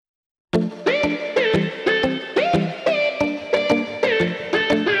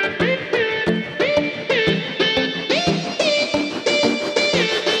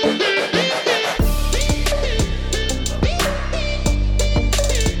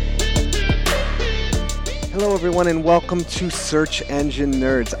Hello, everyone, and welcome to Search Engine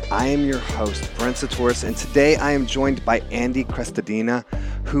Nerds. I am your host, Brent Satoris, and today I am joined by Andy Crestodina,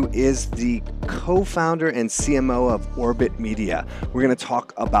 who is the co-founder and CMO of Orbit Media. We're going to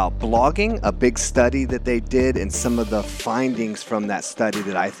talk about blogging, a big study that they did, and some of the findings from that study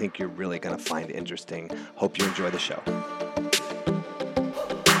that I think you're really going to find interesting. Hope you enjoy the show.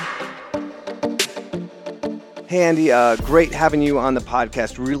 Hey, Andy, great having you on the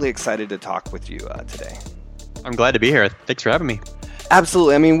podcast. Really excited to talk with you today. I'm glad to be here. Thanks for having me.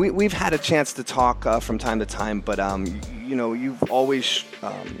 Absolutely. I mean, we've had a chance to talk from time to time, but you've always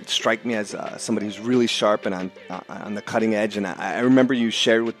strike me as somebody who's really sharp and on the cutting edge. And I remember you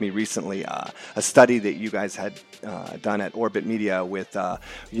shared with me recently a study that you guys had done at Orbit Media with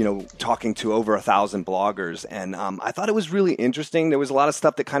talking to over 1,000 bloggers, and I thought it was really interesting. There was a lot of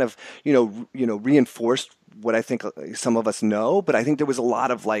stuff that kind of reinforced what I think some of us know, but I think there was a lot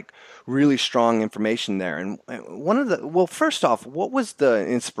of really strong information there. And first off, what was the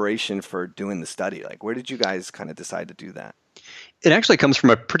inspiration for doing the study? Where did you guys kind of decide to do that? It actually comes from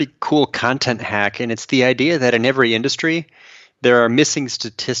a pretty cool content hack, and it's the idea that in every industry, there are missing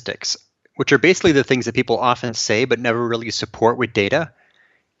statistics, which are basically the things that people often say but never really support with data.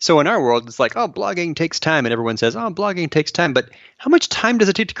 So in our world, it's like, oh, blogging takes time, and everyone says, oh, blogging takes time, but how much time does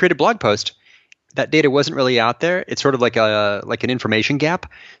it take to create a blog post? That data wasn't really out there. It's sort of like an information gap.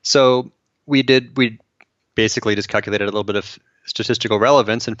 So we basically just calculated a little bit of statistical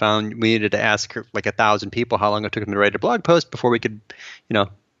relevance and found we needed to ask 1,000 people how long it took them to write a blog post before we could,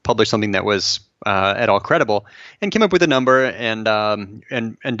 publish something that was at all credible, and came up with a number and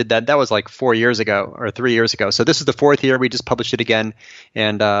did that. That was 4 years ago or 3 years ago. So this is the fourth year. We just published it again,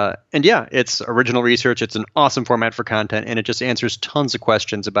 and yeah, it's original research. It's an awesome format for content, and it just answers tons of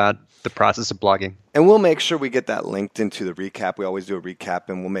questions about the process of blogging. And we'll make sure we get that linked into the recap. We always do a recap,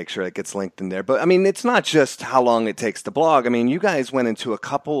 and we'll make sure it gets linked in there. But I mean, it's not just how long it takes to blog. I mean, you guys went into a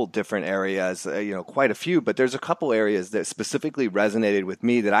couple different areas, quite a few, but there's a couple areas that specifically resonated with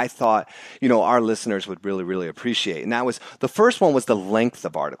me that I thought, our listeners would really, really appreciate. And that was, the first one was the length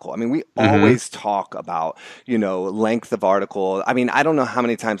of article. I mean, we always talk about, length of article. I mean, I don't know how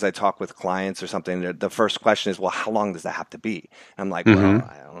many times I talk with clients or something. The first question is, well, how long does that have to be? And I'm like, well,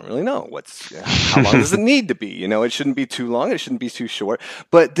 I don't really know. How long does it need to be? It shouldn't be too long. It shouldn't be too short.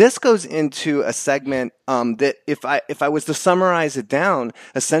 But this goes into a segment that if I was to summarize it down,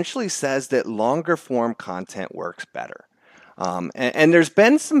 essentially says that longer form content works better. And there's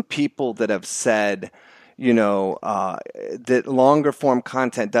been some people that have said, that longer form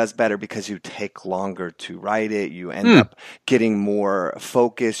content does better because you take longer to write it. You end up getting more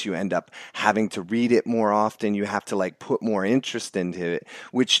focus. You end up having to read it more often. You have to put more interest into it,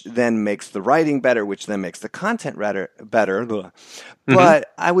 which then makes the writing better, which then makes the content better.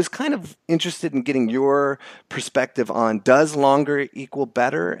 But I was kind of interested in getting your perspective on, does longer equal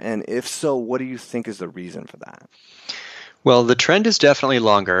better? And if so, what do you think is the reason for that? Well, the trend is definitely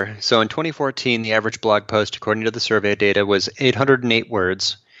longer. So in 2014, the average blog post, according to the survey data, was 808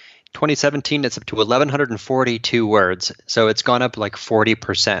 words. 2017, it's up to 1,142 words. So it's gone up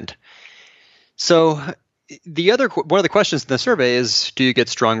 40%. So one of the questions in the survey is, do you get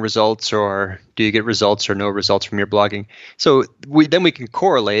strong results, or do you get results or no results from your blogging? So we can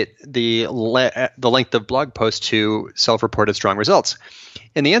correlate the length of blog posts to self-reported strong results.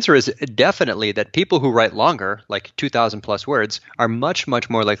 And the answer is definitely that people who write longer, 2,000 plus words, are much, much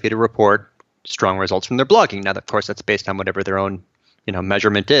more likely to report strong results from their blogging. Now, of course, that's based on whatever their own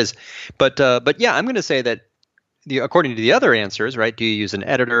measurement is. But yeah, I'm going to say that according to the other answers, right? Do you use an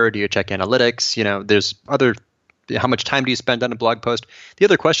editor? Do you check analytics? There's other. How much time do you spend on a blog post? The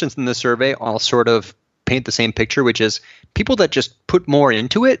other questions in the survey all sort of paint the same picture, which is people that just put more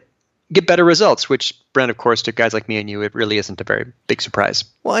into it get better results, which, Brent, of course, to guys like me and you, it really isn't a very big surprise.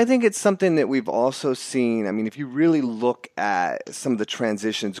 Well, I think it's something that we've also seen. I mean, if you really look at some of the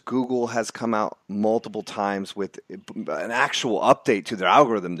transitions, Google has come out multiple times with an actual update to their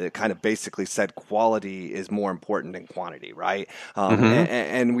algorithm that kind of basically said quality is more important than quantity, right?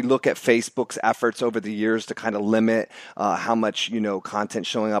 And we look at Facebook's efforts over the years to kind of limit how much, content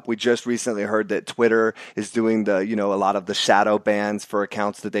showing up. We just recently heard that Twitter is doing a lot of the shadow bans for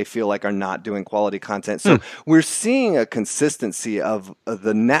accounts that they feel like are not doing quality content. So we're seeing a consistency of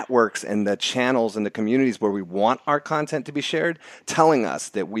the networks and the channels and the communities where we want our content to be shared telling us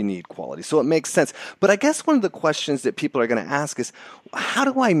that we need quality. So it makes sense. But I guess one of the questions that people are going to ask is, how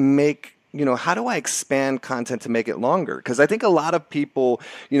do I expand content to make it longer? Because I think a lot of people,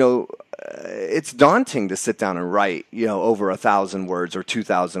 it's daunting to sit down and write, over 1,000 words or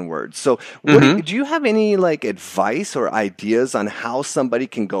 2,000 words. So do you have any advice or ideas on how somebody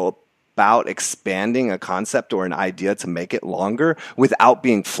can go about expanding a concept or an idea to make it longer without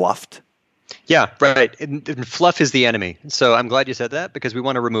being fluffed? Yeah, right. And fluff is the enemy. So I'm glad you said that, because we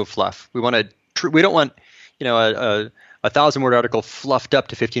want to remove fluff. We want to. We don't want, a 1,000-word article fluffed up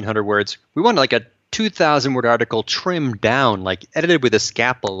to 1,500 words. We want like a 2,000-word article trimmed down, like edited with a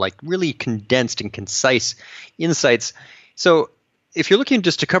scalpel, like really condensed and concise insights. So if you're looking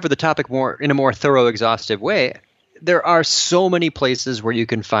just to cover the topic more in a more thorough, exhaustive way, there are so many places where you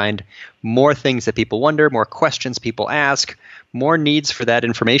can find more things that people wonder, more questions people ask, more needs for that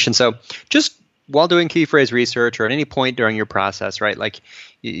information. So just while doing key phrase research or at any point during your process, right, like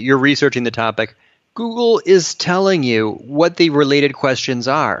you're researching the topic, Google is telling you what the related questions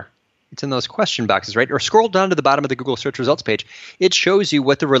are. It's in those question boxes, right? Or scroll down to the bottom of the Google search results page. It shows you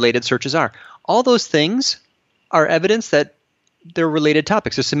what the related searches are. All those things are evidence that they're related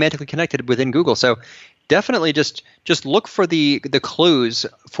topics. They're semantically connected within Google. So definitely just look for the clues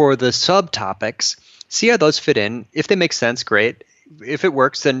for the subtopics. See how those fit in. If they make sense, great. If it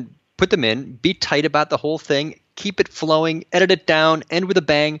works, then put them in. Be tight about the whole thing. Keep it flowing. Edit it down. End with a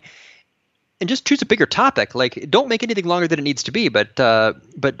bang. And just choose a bigger topic. Like, don't make anything longer than it needs to be. But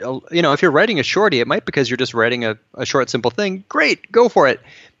if you're writing a shorty, it might because you're just writing a short, simple thing. Great, go for it.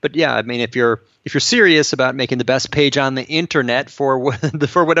 But yeah, I mean, if you're serious about making the best page on the internet for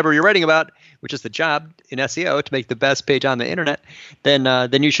whatever you're writing about, which is the job in SEO to make the best page on the internet,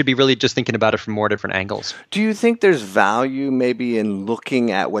 then you should be really just thinking about it from more different angles. Do you think there's value maybe in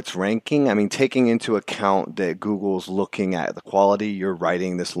looking at what's ranking? I mean, taking into account that Google's looking at the quality, you're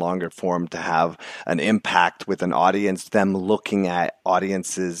writing this longer form to have an impact with an audience, them looking at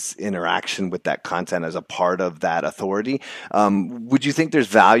audiences' interaction with that content as a part of that authority. Would you think there's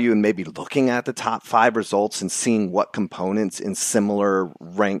value in maybe looking at the top 5 results and seeing what components in similar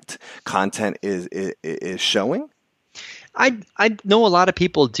ranked content is showing? I know a lot of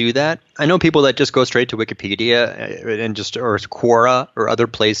people do that. I know people that just go straight to Wikipedia or Quora or other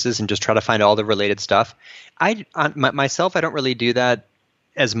places and just try to find all the related stuff. Myself, I don't really do that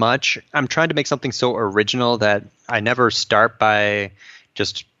as much. I'm trying to make something so original that I never start by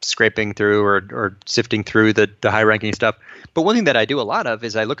just scraping through or sifting through the high-ranking stuff. But one thing that I do a lot of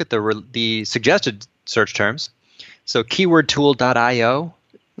is I look at the suggested search terms. So keywordtool.io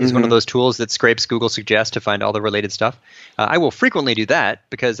is one of those tools that scrapes Google Suggest to find all the related stuff. I will frequently do that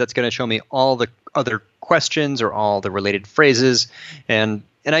because that's going to show me all the other questions or all the related phrases. And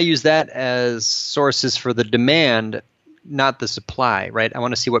I use that as sources for the demand, not the supply, right? I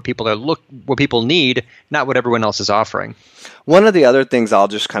want to see what what people need, not what everyone else is offering. One of the other things I'll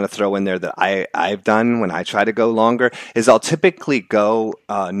just kind of throw in there that I've done when I try to go longer is I'll typically go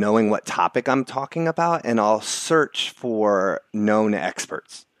knowing what topic I'm talking about, and I'll search for known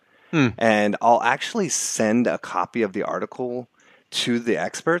experts. And I'll actually send a copy of the article to the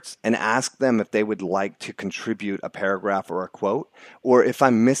experts and ask them if they would like to contribute a paragraph or a quote, or if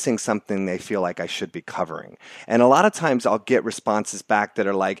I'm missing something they feel like I should be covering. And a lot of times I'll get responses back that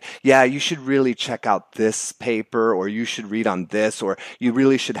are like, yeah, you should really check out this paper, or you should read on this, or you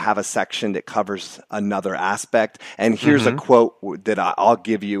really should have a section that covers another aspect. And here's a quote that I'll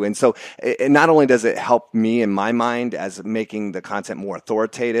give you. And so not only does it help me in my mind as making the content more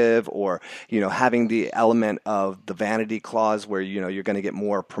authoritative, or, having the element of the vanity clause where, you're going to get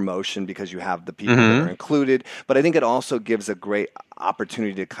more promotion because you have the people that are included. But I think it also gives a great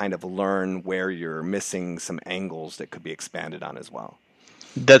opportunity to kind of learn where you're missing some angles that could be expanded on as well.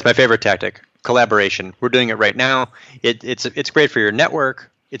 That's my favorite tactic, collaboration. We're doing it right now. It's great for your network.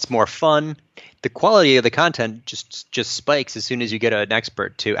 It's more fun. The quality of the content just spikes as soon as you get an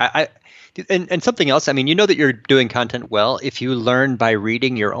expert to. And something else, I mean, that you're doing content well if you learn by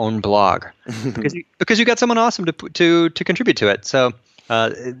reading your own blog, because you got someone awesome to contribute to it. So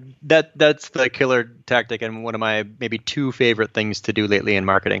that's the killer tactic, and one of my maybe 2 favorite things to do lately in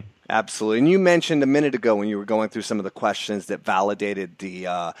marketing. Absolutely. And you mentioned a minute ago when you were going through some of the questions that validated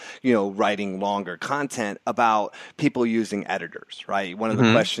the, writing longer content about people using editors, right? One of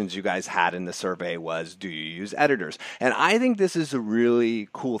the questions you guys had in the survey was, do you use editors? And I think this is a really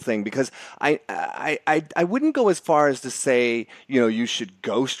cool thing because I wouldn't go as far as to say, you should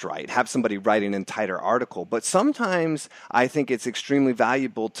ghostwrite, have somebody write an entire article. But sometimes I think it's extremely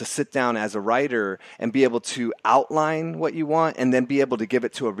valuable to sit down as a writer and be able to outline what you want and then be able to give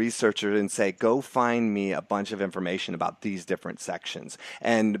it to a researcher and say, go find me a bunch of information about these different sections,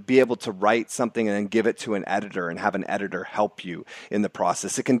 and be able to write something and then give it to an editor and have an editor help you in the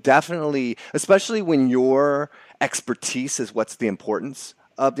process. It can definitely, especially when your expertise is what's the importance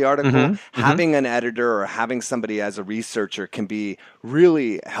of the article, having an editor or having somebody as a researcher can be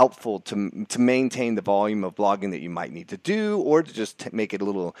really helpful to maintain the volume of blogging that you might need to do, or to just make it a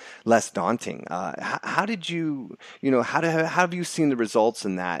little less daunting. How did you, how have you seen the results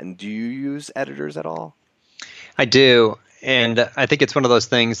in that? And do you use editors at all? I do. And I think it's one of those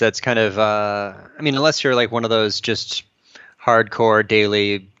things that's kind of, unless you're like one of those just hardcore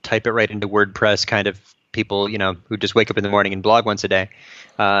daily type it right into WordPress kind of people, who just wake up in the morning and blog once a day,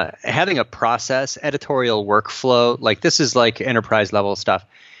 having a process, editorial workflow, like this is like enterprise level stuff.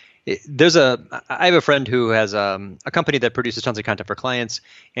 I have a friend who has a company that produces tons of content for clients,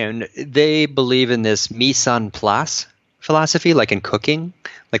 and they believe in this mise en place philosophy, like in cooking,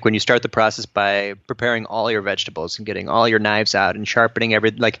 like when you start the process by preparing all your vegetables and getting all your knives out and sharpening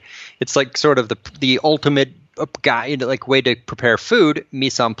everything. Like it's like sort of the ultimate guide, like way to prepare food,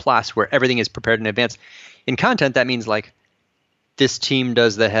 mise en place, where everything is prepared in advance. In content, that means like this team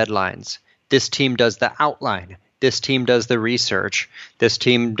does the headlines, this team does the outline, this team does the research, this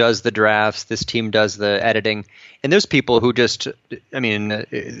team does the drafts, this team does the editing. And there's people who just,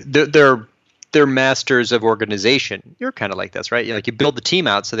 they're masters of organization. You're kind of like this, right? Like you build the team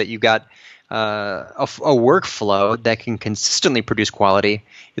out so that you've got a workflow that can consistently produce quality.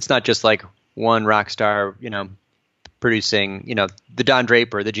 It's not just like one rock star, producing, the Don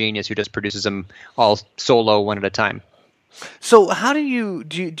Draper, the genius who just produces them all solo one at a time. So how do you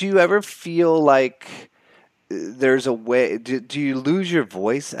ever feel like there's a way, do you lose your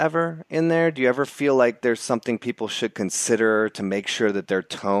voice ever in there? Do you ever feel like there's something people should consider to make sure that their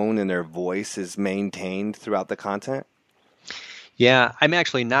tone and their voice is maintained throughout the content? Yeah, I'm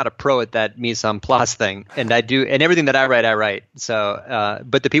actually not a pro at that mise en place thing, and everything that I write. So,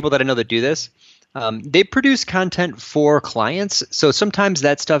 but the people that I know that do this, they produce content for clients. So sometimes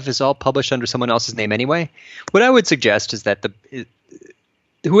that stuff is all published under someone else's name anyway. What I would suggest is that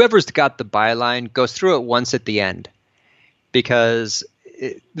whoever's got the byline goes through it once at the end, because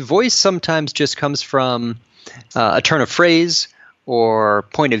the voice sometimes just comes from a turn of phrase or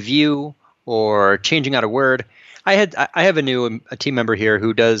point of view or changing out a word. I have a team member here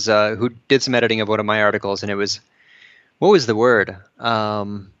who did some editing of one of my articles, and it was, what was the word?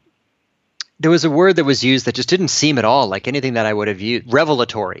 There was a word that was used that just didn't seem at all like anything that I would have used.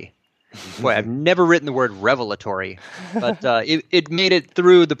 Revelatory. Boy, I've never written the word revelatory, but it made it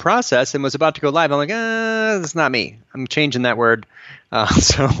through the process and was about to go live. I'm like, that's not me. I'm changing that word.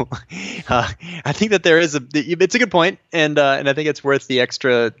 So I think that it's a good point, and I think it's worth the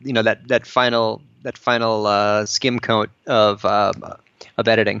extra, that final skim coat of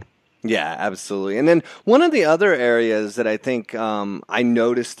editing. Yeah, absolutely. And then one of the other areas that I think I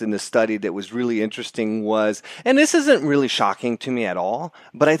noticed in the study that was really interesting was, and this isn't really shocking to me at all,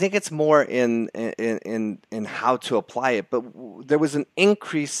 but I think it's more in how to apply it. But there was an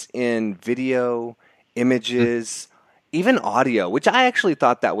increase in video, images, even audio, which I actually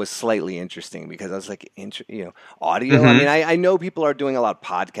thought that was slightly interesting, because I was like, audio. I mean, I know people are doing a lot of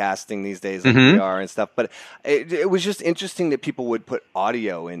podcasting these days, like we are and stuff, but it was just interesting that people would put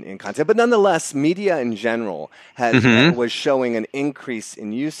audio in content. But nonetheless, media in general was showing an increase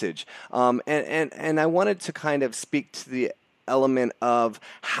in usage. And I wanted to kind of speak to the element of,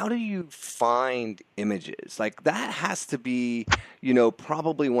 how do you find images? Like that has to be,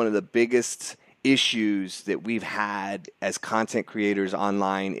 probably one of the biggest issues that we've had as content creators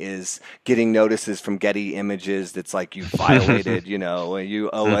online, is getting notices from Getty Images that's like, you violated, you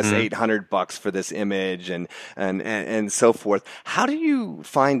owe us $800 for this image, and so forth. How do you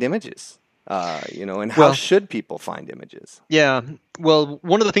find images? And how should people find images? Yeah. Well,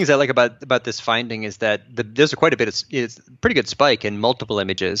 one of the things I like about this finding is that there's quite a bit it's a pretty good spike in multiple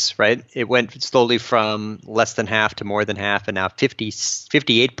images, right? It went slowly from less than half to more than half, and now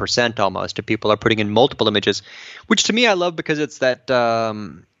 58% almost of people are putting in multiple images, which to me I love, because it's that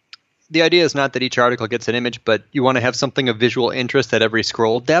the idea is not that each article gets an image, but you want to have something of visual interest at every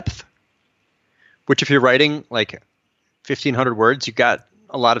scroll depth, which if you're writing like 1,500 words, you've got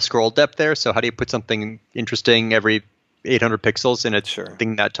a lot of scroll depth there. So how do you put something interesting every 800 pixels in a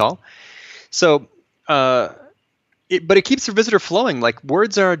thing that tall? So, but it keeps the visitor flowing. Like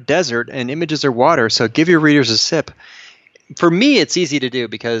words are a desert and images are water. So give your readers a sip. For me, it's easy to do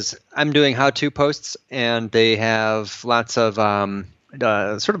because I'm doing how-to posts, and they have lots of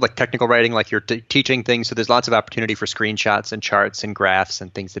sort of like technical writing, like you're teaching things. So there's lots of opportunity for screenshots and charts and graphs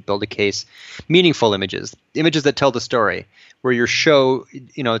and things that build a case. Meaningful images that tell the story, where your show,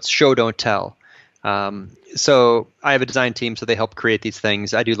 it's show, don't tell. So I have a design team, so they help create these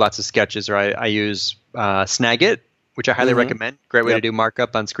things. I do lots of sketches, or I use Snagit, which I highly recommend. Great way to do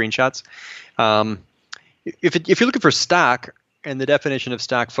markup on screenshots. If you're looking for stock, and the definition of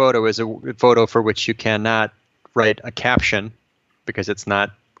stock photo is a photo for which you cannot write a caption because it's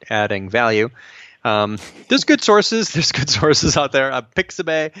not adding value. There's good sources. There's good sources out there.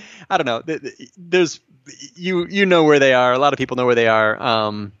 Pixabay. I don't know. There's you know where they are. A lot of people know where they are.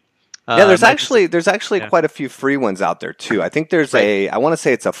 Yeah, there's actually quite a few free ones out there too. I think there's I want to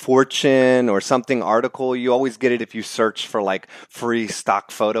say it's a Fortune or something article. You always get it if you search for like free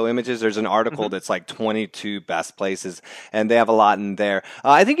stock photo images. There's an article that's like 22 best places, and they have a lot in there.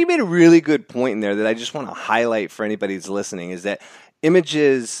 I think you made a really good point in there that I just want to highlight for anybody who's listening is that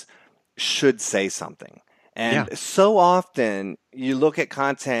images should say something. And so often you look at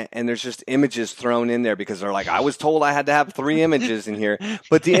content and there's just images thrown in there because they're like, I was told I had to have 3 images in here,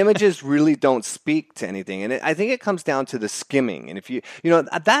 but the images really don't speak to anything. And I think it comes down to the skimming. And if you know,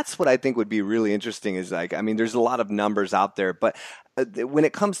 that's what I think would be really interesting is like, I mean, there's a lot of numbers out there, but when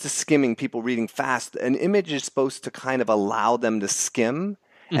it comes to skimming, people reading fast, an image is supposed to kind of allow them to skim,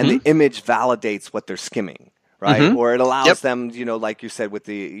 and the image validates what they're skimming. Right. Or it allows them, you know, like you said, with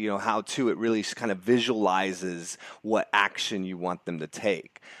the, you know, how to, it really kind of visualizes what action you want them to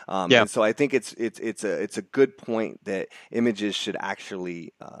take. And so I think it's a good point that images should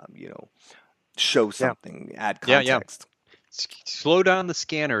actually, you know, show something, add context. Slow down the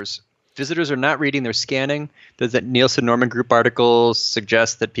scanners. Visitors are not reading, they're scanning. Does that Nielsen Norman Group article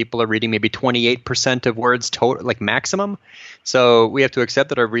suggest that people are reading maybe 28% of words total, like maximum? So we have to accept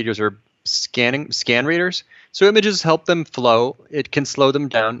that our readers are scan readers. So images help them flow. It can slow them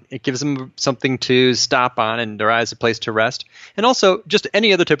down. It gives them something to stop on and their eyes a place to rest. And also just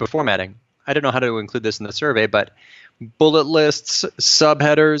any other type of formatting. I don't know how to include this in the survey, but bullet lists,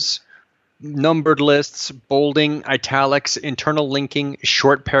 subheaders, numbered lists, bolding, italics, internal linking,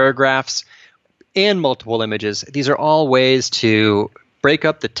 short paragraphs, and multiple images. These are all ways to break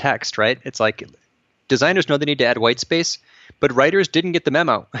up the text, right? It's like designers know they need to add white space, but writers didn't get the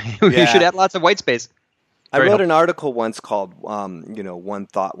memo. You should add lots of white space. I wrote an article once called, you know, One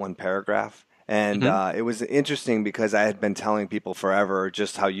Thought, One Paragraph. And it was interesting because I had been telling people forever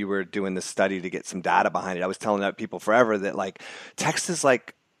just how you were doing this study to get some data behind it. I was telling people forever that like text is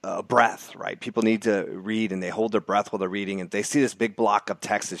like a breath, right? People need to read and they hold their breath while they're reading, and they see this big block of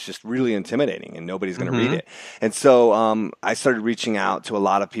text that's just really intimidating and nobody's going to read it. And so I started reaching out to a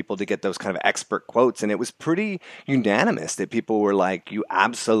lot of people to get those kind of expert quotes, and it was pretty unanimous that people were like, you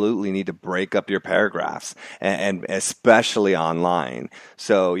absolutely need to break up your paragraphs, and especially online.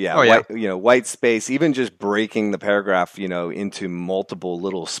 So white space, even just breaking the paragraph, you know, into multiple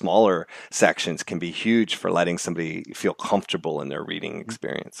little smaller sections can be huge for letting somebody feel comfortable in their reading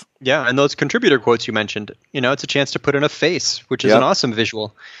experience. Yeah, and those contributor quotes you mentioned, you know, it's a chance to put in a face, which is an awesome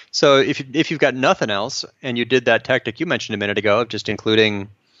visual. So if you've got nothing else, and you did that tactic you mentioned a minute ago of just including, you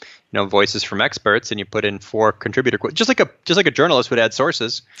know, voices from experts, and you put in 4 contributor quotes, just like a journalist would add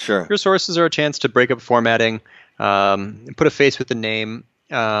sources. Sure, your sources are a chance to break up formatting, put a face with the name.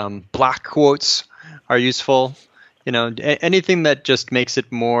 Block quotes are useful. You know, anything that just makes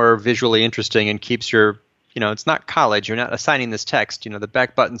it more visually interesting and keeps your, you know, it's not college. You're not assigning this text. You know, the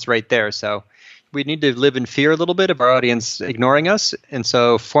back button's right there. So we need to live in fear a little bit of our audience ignoring us. And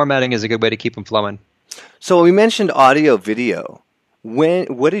so formatting is a good way to keep them flowing. So we mentioned audio video.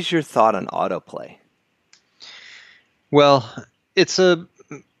 What is your thought on autoplay? Well, I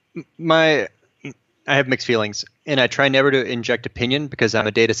have mixed feelings, and I try never to inject opinion because I'm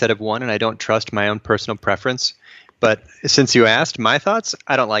a data set of one and I don't trust my own personal preference. But since you asked my thoughts,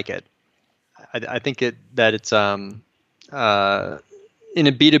 I don't like it. I think that it's in a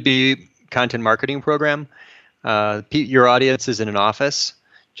B2B content marketing program, your audience is in an office.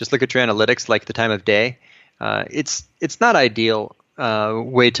 Just look at your analytics, like the time of day. It's not ideal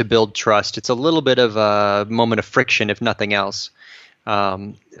way to build trust. It's a little bit of a moment of friction, if nothing else.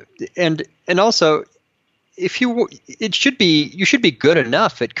 And also, you should be good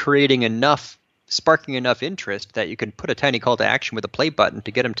enough at sparking enough interest that you can put a tiny call to action with a play button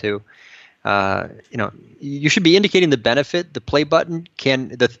to get them to. You should be indicating the benefit. The play button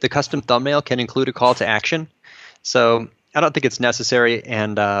the custom thumbnail can include a call to action. So I don't think it's necessary.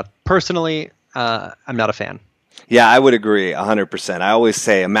 And personally, I'm not a fan. Yeah, I would agree 100%. I always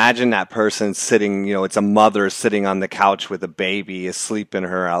say, imagine that person sitting, you know, it's a mother sitting on the couch with a baby asleep in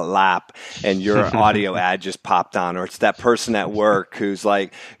her lap, and your audio ad just popped on. Or it's that person at work who's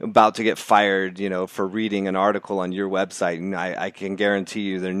like about to get fired, you know, for reading an article on your website. And I can guarantee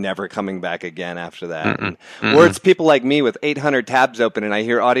you they're never coming back again after that. Or it's people like me with 800 tabs open and I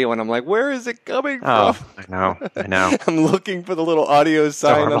hear audio and I'm like, where is it coming from? I know. I'm looking for the little audio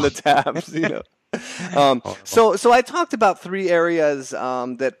sign on the tabs, you know. So I talked about 3 areas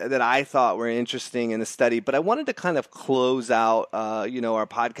that I thought were interesting in the study, but I wanted to kind of close out our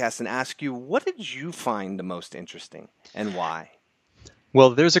podcast and ask you, what did you find the most interesting and why?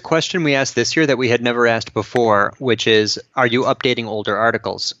 Well, there's a question we asked this year that we had never asked before, which is, are you updating older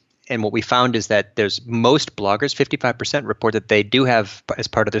articles? And what we found is that there's most bloggers, 55%, report that they do have, as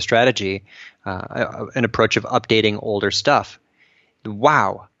part of their strategy, an approach of updating older stuff.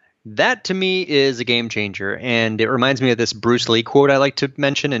 Wow. That, to me, is a game changer. And it reminds me of this Bruce Lee quote I like to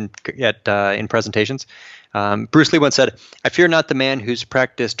mention in presentations. Bruce Lee once said, "I fear not the man who's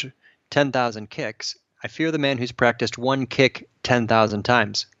practiced 10,000 kicks. I fear the man who's practiced one kick 10,000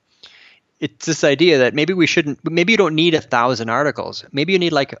 times." It's this idea that maybe you don't need 1,000 articles. Maybe you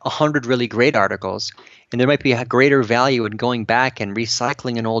need like 100 really great articles. And there might be a greater value in going back and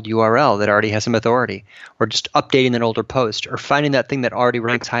recycling an old URL that already has some authority, or just updating an older post, or finding that thing that already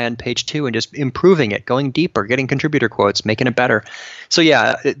ranks high on page 2 and just improving it, going deeper, getting contributor quotes, making it better. So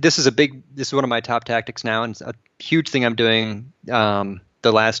yeah, this is one of my top tactics now, and it's a huge thing I'm doing the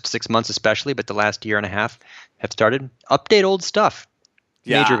last 6 months especially, but the last year and a half have started. Update old stuff.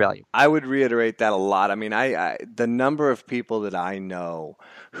 Yeah, major value. I would reiterate that a lot. I mean, the number of people that I know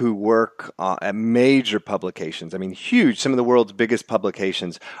who work at major publications, I mean, huge, some of the world's biggest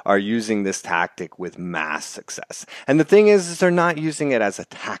publications are using this tactic with mass success. And the thing is they're not using it as a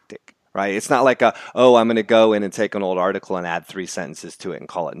tactic, right? It's not like I'm going to go in and take an old article and add 3 sentences to it and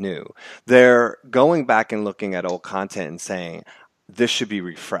call it new. They're going back and looking at old content and saying, this should be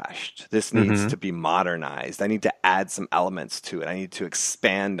refreshed. This needs to be modernized. I need to add some elements to it. I need to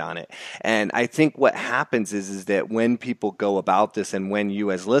expand on it. And I think what happens is that when people go about this, and when you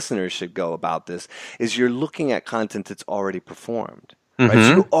as listeners should go about this, is you're looking at content that's already performed. Right?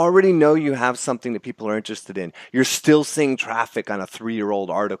 So you already know you have something that people are interested in. You're still seeing traffic on a 3-year-old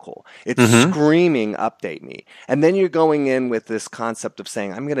article. It's screaming, update me. And then you're going in with this concept of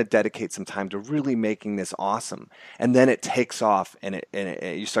saying, I'm going to dedicate some time to really making this awesome. And then it takes off, and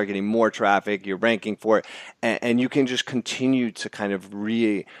you start getting more traffic, you're ranking for it, and you can just continue to kind of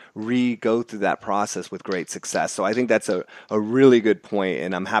go through that process with great success. So I think that's a really good point,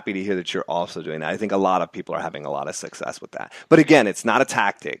 and I'm happy to hear that you're also doing that. I think a lot of people are having a lot of success with that. But again, it's not a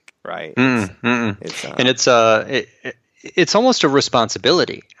tactic, right? It's almost a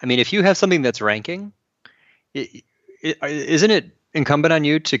responsibility. I mean, if you have something that's ranking, isn't it incumbent on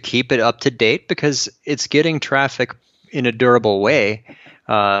you to keep it up to date, because it's getting traffic in a durable way?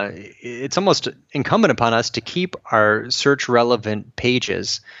 It's almost incumbent upon us to keep our search relevant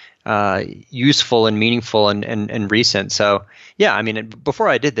pages useful and meaningful and recent. So yeah, I mean, before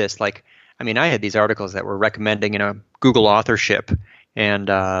I did this, I had these articles that were recommending, Google authorship and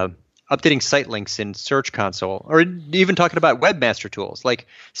updating site links in Search Console, or even talking about webmaster tools, like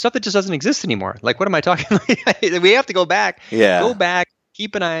stuff that just doesn't exist anymore. Like, what am I talking? We have to go back. Yeah. Go back,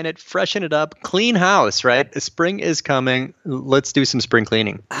 keep an eye on it, freshen it up, clean house, right? Spring is coming. Let's do some spring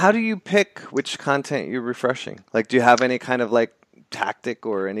cleaning. How do you pick which content you're refreshing? Like, do you have any kind of tactic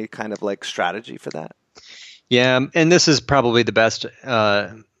or any kind of strategy for that? Yeah, and this is probably the best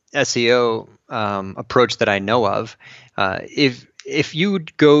SEO approach that I know of. If you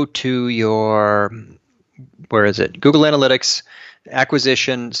go to your, Google Analytics,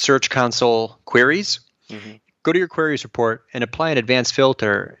 acquisition, Search Console queries, go to your queries report and apply an advanced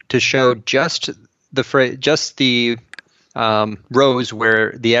filter to show just the rows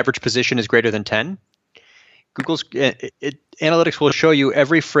where the average position is greater than 10. Google's Analytics will show you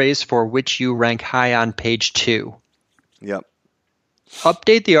every phrase for which you rank high on page 2. Yep.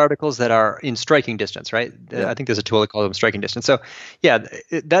 Update the articles that are in striking distance, right? Yeah. I think there's a tool that calls them striking distance. So yeah,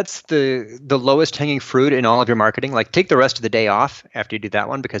 that's the lowest hanging fruit in all of your marketing. Take the rest of the day off after you do that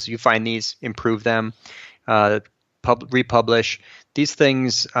one, because you find these, improve them, republish. These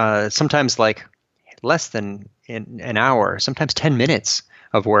things sometimes less than an hour, sometimes 10 minutes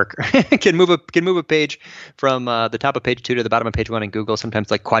of work can move a page from the top of page 2 to the bottom of page 1 in Google, sometimes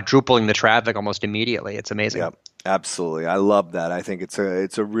quadrupling the traffic almost immediately. It's amazing. Yep. Absolutely. I love that. I think it's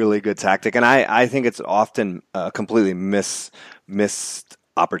a really good tactic. And I think it's often completely missed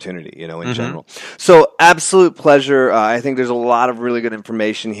opportunity, in general. So absolute pleasure. I think there's a lot of really good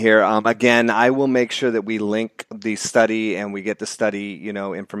information here. Again, I will make sure that we link the study and we get the study,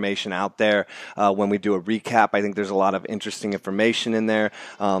 information out there when we do a recap. I think there's a lot of interesting information in there.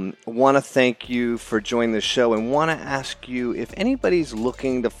 Want to thank you for joining the show, and want to ask you, if anybody's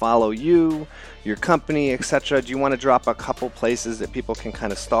looking to follow you, your company, etc., do you want to drop a couple places that people can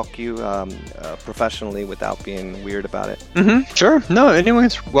kind of stalk you professionally without being weird about it? Sure. No,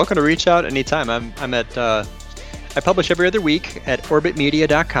 anyone's welcome to reach out anytime. I'm at I publish every other week at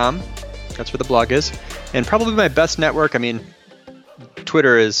orbitmedia.com. That's where the blog is. And probably my best network, I mean,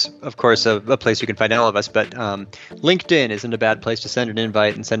 Twitter is, of course, a place you can find all of us, but LinkedIn isn't a bad place to send an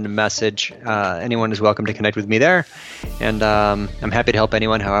invite and send a message. Anyone is welcome to connect with me there, and I'm happy to help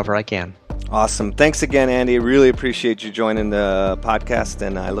anyone however I can. Awesome. Thanks again, Andy. Really appreciate you joining the podcast,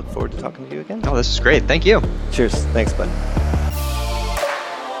 and I look forward to talking to you again. Oh, this is great. Thank you. Cheers. Thanks, bud.